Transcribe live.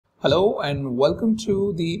Hello and welcome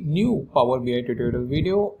to the new Power BI tutorial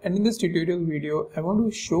video, and in this tutorial video I want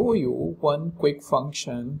to show you one quick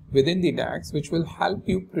function within the DAX which will help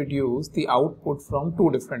you produce the output from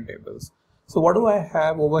two different tables. So what do I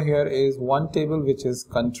have over here is one table which is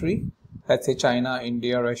country, let's say China,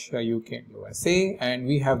 India, Russia, UK and USA, and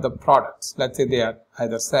we have the products, let's say they are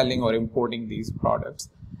either selling or importing these products.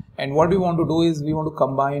 And what we want to do is we want to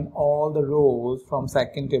combine all the rows from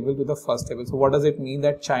second table to the first table. So what does it mean?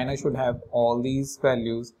 That China should have all these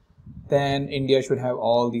values, then India should have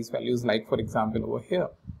all these values, like for example over here,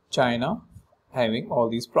 China having all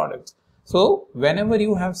these products. So whenever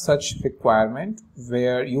you have such requirement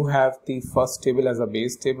where you have the first table as a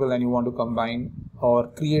base table and you want to combine or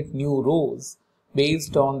create new rows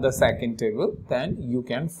based on the second table, then you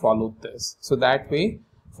can follow this. So that way,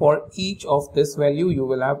 for each of this value, you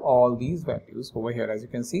will have all these values over here. As you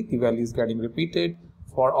can see, the value is getting repeated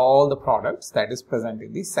for all the products that is present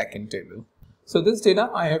in the second table. So this data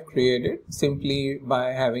I have created simply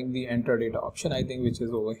by having the enter data option, I think, which is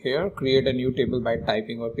over here. Create a new table by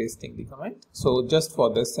typing or pasting the command. So just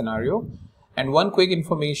for this scenario. And one quick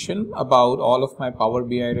information about all of my Power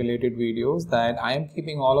BI related videos, that I am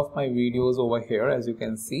keeping all of my videos over here. As you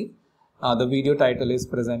can see, the video title is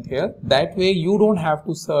present here. That way you don't have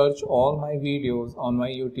to search all my videos on my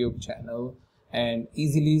YouTube channel and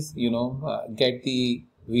easily get the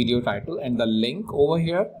video title and the link over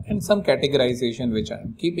here, and some categorization which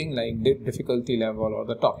I'm keeping, like difficulty level or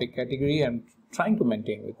the topic category. I'm trying to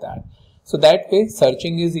maintain with that. So that way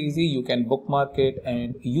searching is easy. You can bookmark it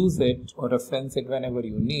and use it or reference it whenever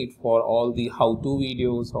you need for all the how-to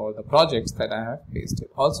videos or the projects that I have pasted.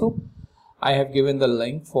 Also, I have given the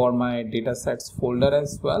link for my datasets folder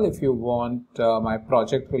as well if you want my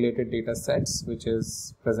project related datasets, which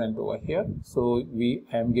is present over here. So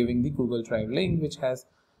I am giving the Google Drive link, which has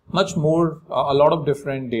much more, a lot of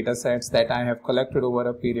different datasets that I have collected over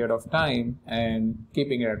a period of time and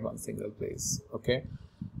keeping it at one single place. Okay.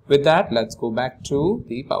 With that, let's go back to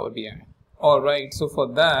the Power BI. Alright, so for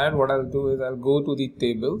that, what I'll do is I'll go to the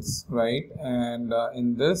tables, right? And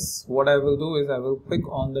in this, what I will do is I will click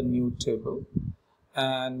on the new table,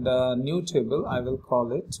 and new table, I will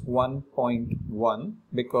call it 1.1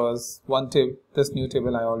 because this new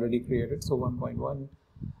table I already created. So 1.1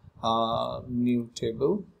 new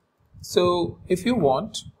table. So if you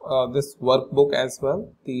want this workbook as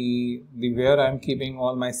well, the where I'm keeping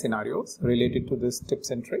all my scenarios related to this tips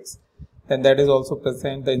and tricks, then that is also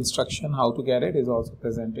present. The instruction how to get it is also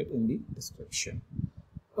presented in the description.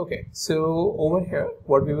 Okay, so over here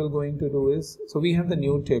what we will going to do is, so we have the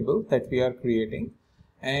new table that we are creating,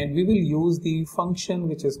 and we will use the function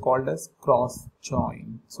which is called as cross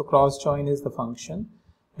join. So cross join is the function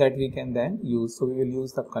that we can then use. So we will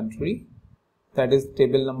use the country, that is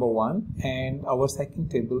table number 1, and our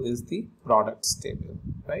second table is the products table,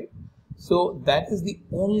 right? So that is the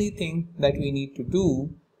only thing that we need to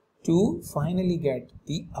do to finally get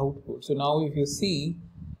the output. So now if you see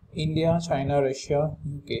India, China, Russia,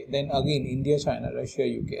 UK, then again India, China, Russia,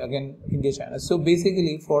 UK, again India, China. So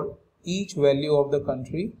basically for each value of the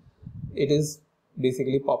country, it is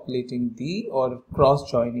basically populating the or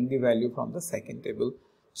cross joining the value from the second table.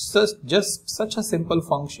 Just such a simple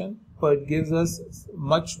function, but it gives us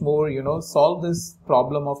much more, solve this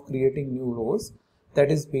problem of creating new rows that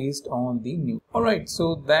is based on the new. Alright,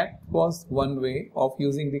 so that was one way of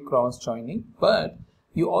using the cross joining, but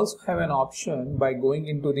you also have an option by going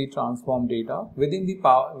into the transform data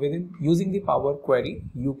within using the Power Query.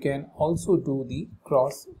 You can also do the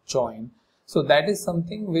cross join. So that is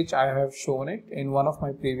something which I have shown it in one of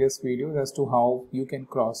my previous videos as to how you can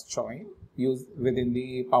cross join use within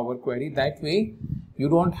the Power Query. That way you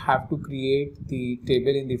don't have to create the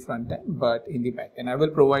table in the front end, but in the back end. I will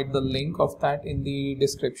provide the link of that in the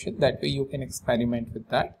description. That way you can experiment with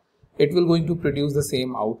that. It will going to produce the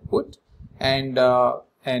same output, and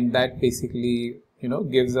that basically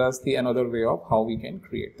gives us the another way of how we can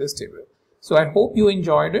create this table. So I hope you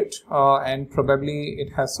enjoyed it, and probably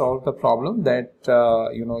it has solved the problem that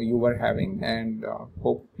you were having, and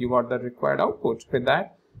hope you got the required output. With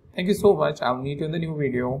that, thank you so much. I'll meet you in the new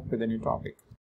video with a new topic.